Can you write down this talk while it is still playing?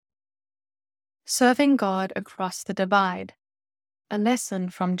Serving God Across the Divide, A Lesson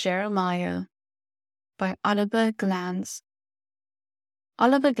from Jeremiah by Oliver Glanz.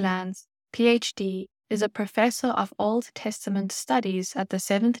 Oliver Glanz, Ph.D., is a professor of Old Testament studies at the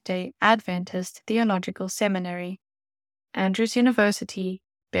Seventh-day Adventist Theological Seminary, Andrews University,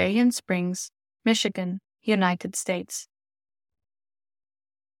 Berrien Springs, Michigan, United States.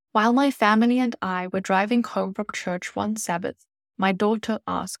 While my family and I were driving home from church one Sabbath, my daughter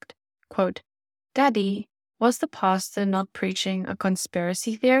asked, quote, "Daddy, was the pastor not preaching a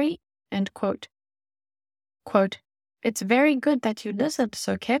conspiracy theory?" End quote. Quote, "It's very good that you listened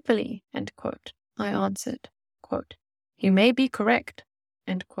so carefully," end quote. I answered, quote, "You may be correct,"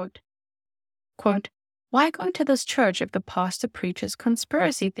 end quote. Quote, "Why go to this church if the pastor preaches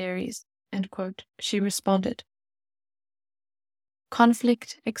conspiracy theories?" End quote. She responded.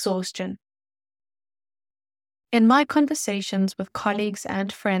 Conflict exhaustion. In my conversations with colleagues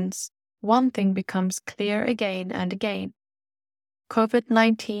and friends, one thing becomes clear again and again.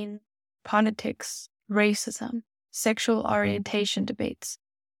 COVID-19, politics, racism, sexual orientation debates,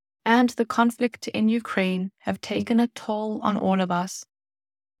 and the conflict in Ukraine have taken a toll on all of us.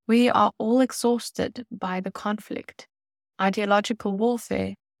 We are all exhausted by the conflict, ideological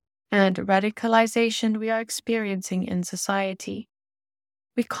warfare, and radicalization we are experiencing in society.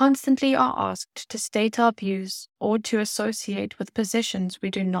 We constantly are asked to state our views or to associate with positions we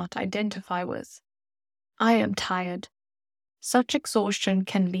do not identify with. I am tired. Such exhaustion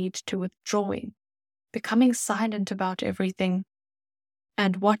can lead to withdrawing, becoming silent about everything,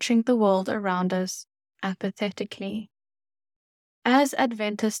 and watching the world around us apathetically. As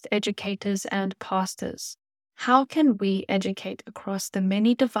Adventist educators and pastors, how can we educate across the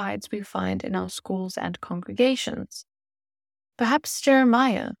many divides we find in our schools and congregations? Perhaps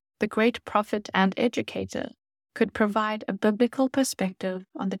Jeremiah, the great prophet and educator, could provide a biblical perspective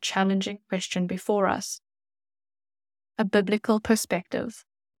on the challenging question before us. A biblical perspective.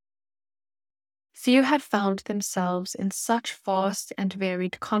 Few had found themselves in such vast and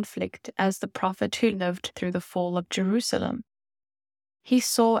varied conflict as the prophet who lived through the fall of Jerusalem. He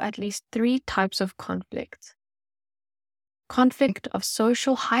saw at least 3 types of conflict. Conflict of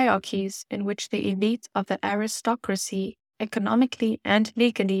social hierarchies in which the elite of the aristocracy economically and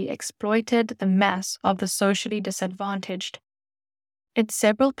legally exploited the mass of the socially disadvantaged. In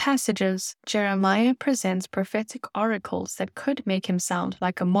several passages, Jeremiah presents prophetic oracles that could make him sound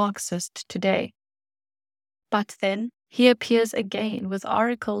like a Marxist today. But then he appears again with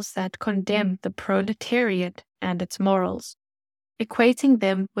oracles that condemn the proletariat and its morals, equating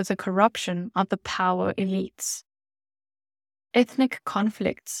them with the corruption of the power elites. Ethnic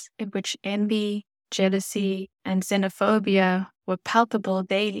conflicts in which envy, jealousy, and xenophobia were palpable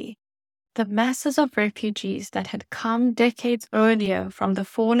daily. The masses of refugees that had come decades earlier from the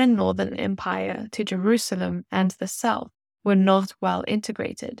fallen Northern Empire to Jerusalem and the South were not well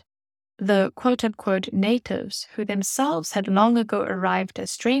integrated. The quote-unquote natives, who themselves had long ago arrived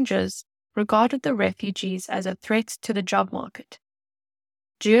as strangers, regarded the refugees as a threat to the job market.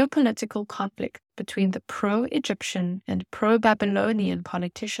 Geopolitical conflict between the pro-Egyptian and pro-Babylonian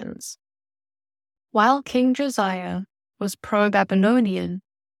politicians. While King Josiah was pro-Babylonian,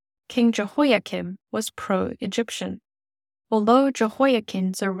 King Jehoiakim was pro-Egyptian. Although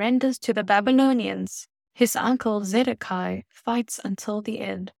Jehoiakim surrenders to the Babylonians, his uncle Zedekiah fights until the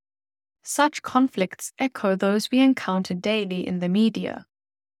end. Such conflicts echo those we encounter daily in the media.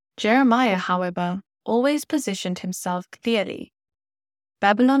 Jeremiah, however, always positioned himself clearly.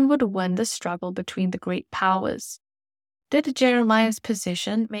 Babylon would win the struggle between the great powers. Did Jeremiah's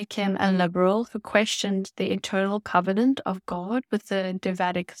position make him a liberal who questioned the eternal covenant of God with the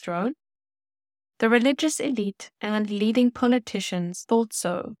Davidic throne? The religious elite and leading politicians thought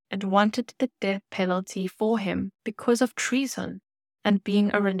so and wanted the death penalty for him because of treason and being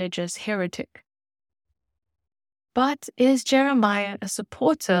a religious heretic. But is Jeremiah a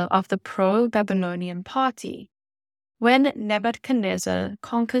supporter of the pro-Babylonian party? When Nebuchadnezzar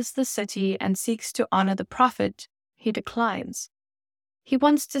conquers the city and seeks to honor the prophet, he declines. He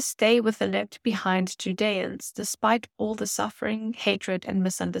wants to stay with the left-behind Judeans despite all the suffering, hatred, and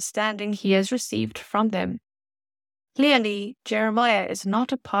misunderstanding he has received from them. Clearly, Jeremiah is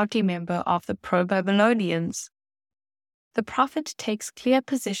not a party member of the pro-Babylonians. The prophet takes clear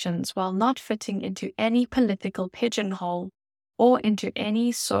positions while not fitting into any political pigeonhole or into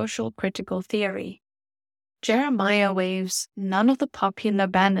any social critical theory. Jeremiah waves none of the popular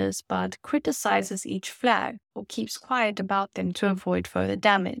banners but criticizes each flag or keeps quiet about them to avoid further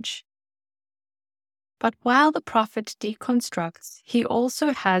damage. But while the prophet deconstructs, he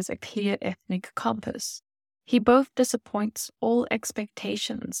also has a clear ethnic compass. He both disappoints all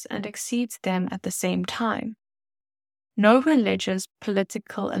expectations and exceeds them at the same time. No religious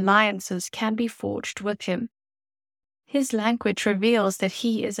political alliances can be forged with him. His language reveals that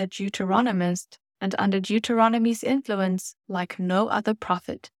he is a Deuteronomist and under Deuteronomy's influence like no other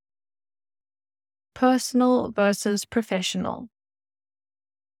prophet. Personal versus professional.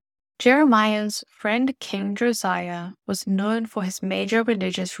 Jeremiah's friend King Josiah was known for his major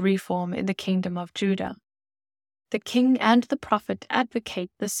religious reform in the kingdom of Judah. The king and the prophet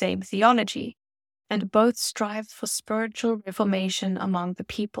advocate the same theology, and both strive for spiritual reformation among the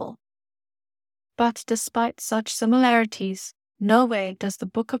people. But despite such similarities, nowhere does the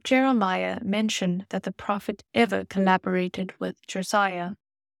book of Jeremiah mention that the prophet ever collaborated with Josiah.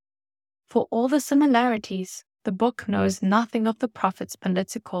 For all the similarities, the book knows nothing of the prophet's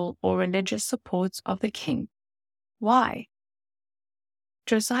political or religious support of the king. Why?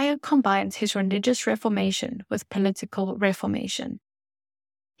 Josiah combines his religious reformation with political reformation.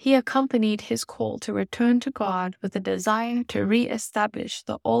 He accompanied his call to return to God with a desire to re-establish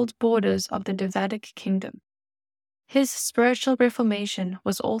the old borders of the Davidic kingdom. His spiritual reformation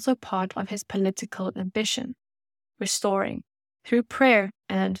was also part of his political ambition, restoring, through prayer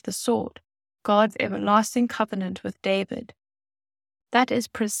and the sword, God's everlasting covenant with David. That is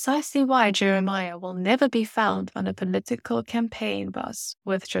precisely why Jeremiah will never be found on a political campaign bus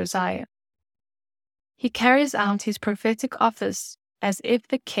with Josiah. He carries out his prophetic office as if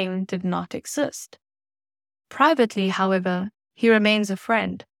the king did not exist. Privately, however, he remains a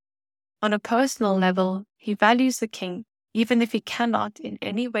friend. On a personal level, he values the king, even if he cannot in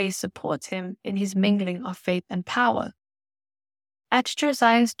any way support him in his mingling of faith and power. At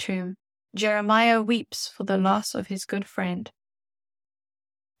Josiah's tomb, Jeremiah weeps for the loss of his good friend.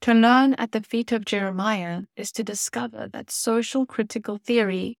 To learn at the feet of Jeremiah is to discover that social critical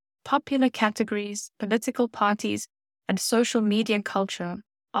theory, popular categories, political parties, and social media culture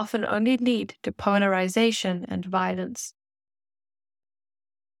often only lead to polarization and violence.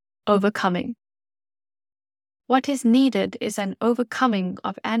 Overcoming. What is needed is an overcoming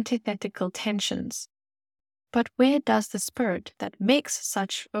of antithetical tensions. But where does the spirit that makes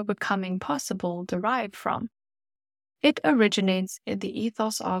such overcoming possible derive from? It originates in the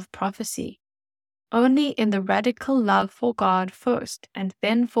ethos of prophecy. Only in the radical love for God first and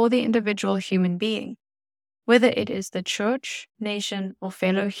then for the individual human being, whether it is the church, nation, or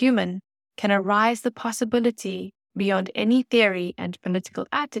fellow human, can arise the possibility, beyond any theory and political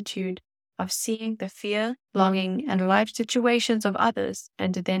attitude, of seeing the fear, longing, and life situations of others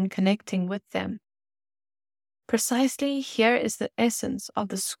and then connecting with them. Precisely here is the essence of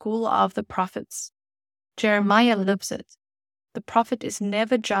the school of the prophets. Jeremiah lives it. The prophet is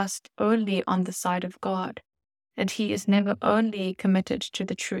never just only on the side of God, and he is never only committed to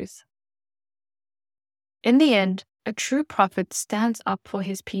the truth. In the end, a true prophet stands up for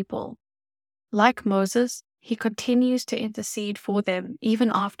his people. Like Moses, he continues to intercede for them even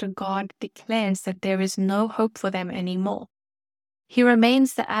after God declares that there is no hope for them anymore. He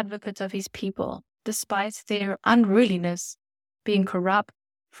remains the advocate of his people, despite their unruliness, being corrupt,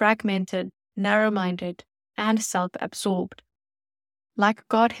 fragmented, narrow-minded, and self-absorbed. Like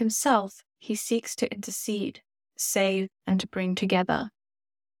God himself, he seeks to intercede, save, and to bring together.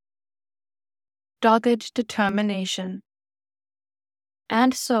 Dogged determination.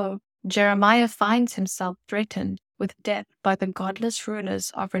 And so, Jeremiah finds himself threatened with death by the godless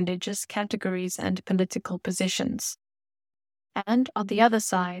rulers of religious categories and political positions. And on the other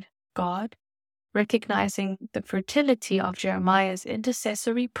side, God, recognizing the fertility of Jeremiah's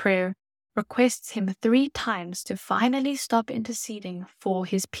intercessory prayer, requests him 3 times to finally stop interceding for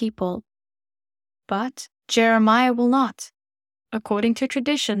his people. But Jeremiah will not. According to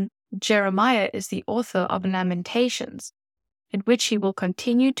tradition, Jeremiah is the author of Lamentations, in which he will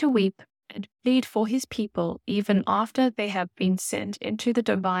continue to weep and plead for his people even after they have been sent into the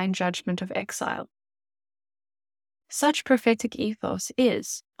divine judgment of exile. Such prophetic ethos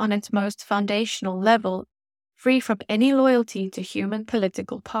is, on its most foundational level, free from any loyalty to human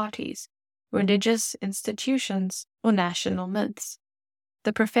political parties, religious institutions, or national myths.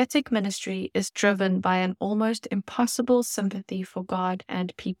 The prophetic ministry is driven by an almost impossible sympathy for God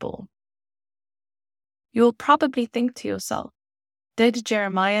and people. You will probably think to yourself, did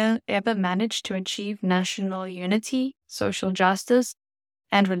Jeremiah ever manage to achieve national unity, social justice,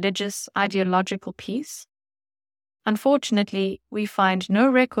 and religious ideological peace? Unfortunately, we find no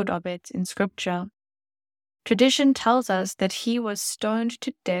record of it in Scripture. Tradition tells us that he was stoned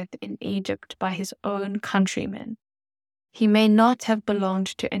to death in Egypt by his own countrymen. He may not have belonged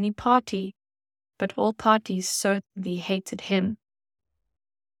to any party, but all parties certainly hated him.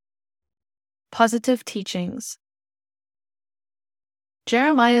 Positive teachings.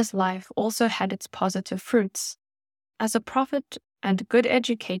 Jeremiah's life also had its positive fruits. As a prophet and good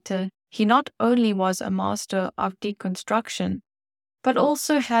educator, he not only was a master of deconstruction, but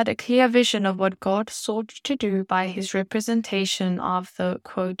also had a clear vision of what God sought to do by his representation of the,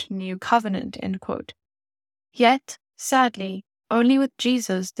 quote, new covenant, end quote. Yet, sadly, only with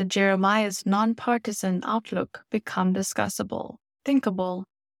Jesus did Jeremiah's nonpartisan outlook become discussable, thinkable,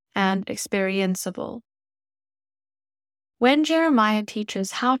 and experienceable. When Jeremiah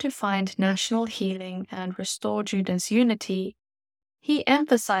teaches how to find national healing and restore Judah's unity, he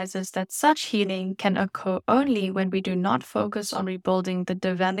emphasizes that such healing can occur only when we do not focus on rebuilding the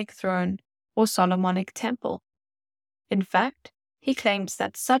Davidic throne or Solomonic temple. In fact, he claims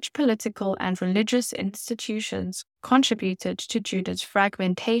that such political and religious institutions contributed to Judah's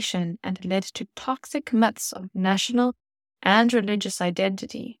fragmentation and led to toxic myths of national and religious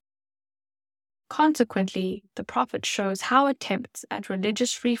identity. Consequently, the prophet shows how attempts at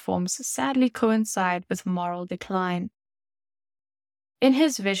religious reforms sadly coincide with moral decline. In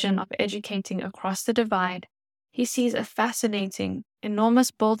his vision of educating across the divide, he sees a fascinating,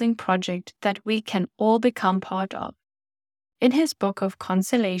 enormous building project that we can all become part of. In his book of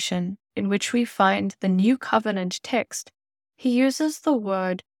Consolation, in which we find the New Covenant text, he uses the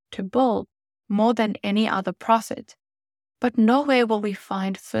word to build more than any other prophet. But nowhere will we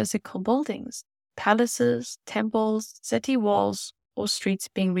find physical buildings, palaces, temples, city walls, or streets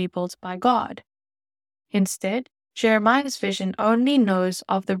being rebuilt by God. Instead, Jeremiah's vision only knows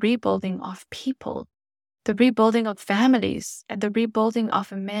of the rebuilding of people, the rebuilding of families, and the rebuilding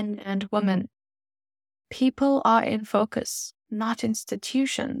of men and women. People are in focus, not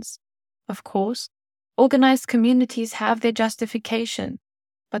institutions. Of course, organized communities have their justification,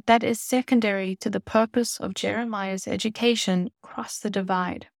 but that is secondary to the purpose of Jeremiah's education across the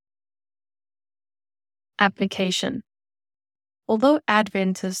divide. Application. Although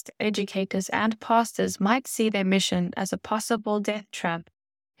Adventist educators and pastors might see their mission as a possible death trap,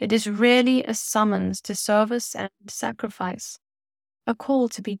 it is really a summons to service and sacrifice, a call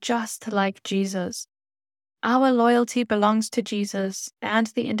to be just like Jesus. Our loyalty belongs to Jesus and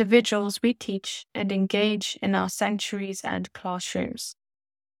the individuals we teach and engage in our sanctuaries and classrooms.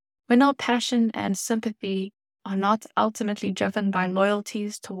 When our passion and sympathy are not ultimately driven by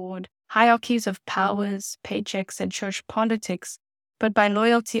loyalties toward hierarchies of powers, paychecks, and church politics, but by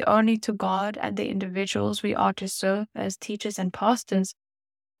loyalty only to God and the individuals we are to serve as teachers and pastors,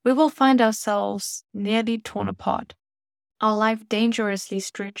 we will find ourselves nearly torn apart, our life dangerously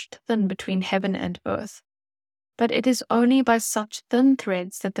stretched thin between heaven and earth. But it is only by such thin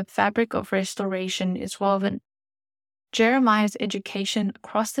threads that the fabric of restoration is woven. Jeremiah's education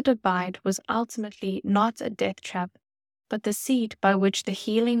across the divide was ultimately not a death trap, but the seed by which the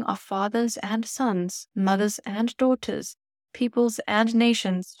healing of fathers and sons, mothers and daughters, peoples and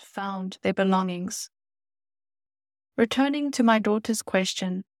nations found their belongings. Returning to my daughter's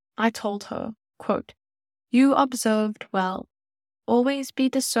question, I told her, quote, "You observed well. Always be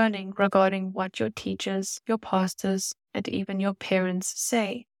discerning regarding what your teachers, your pastors, and even your parents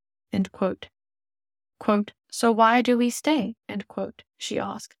say." End quote. Quote, "So why do we stay?" End quote, she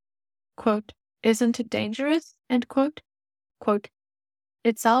asked. Quote, "Isn't it dangerous?" End quote. Quote,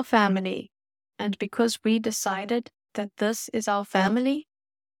 "It's our family, and because we decided that this is our family,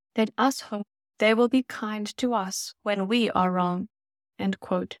 let us hope they will be kind to us when we are wrong." End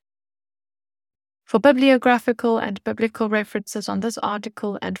quote. For bibliographical and biblical references on this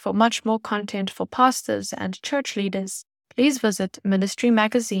article and for much more content for pastors and church leaders, please visit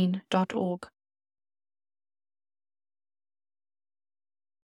ministrymagazine.org.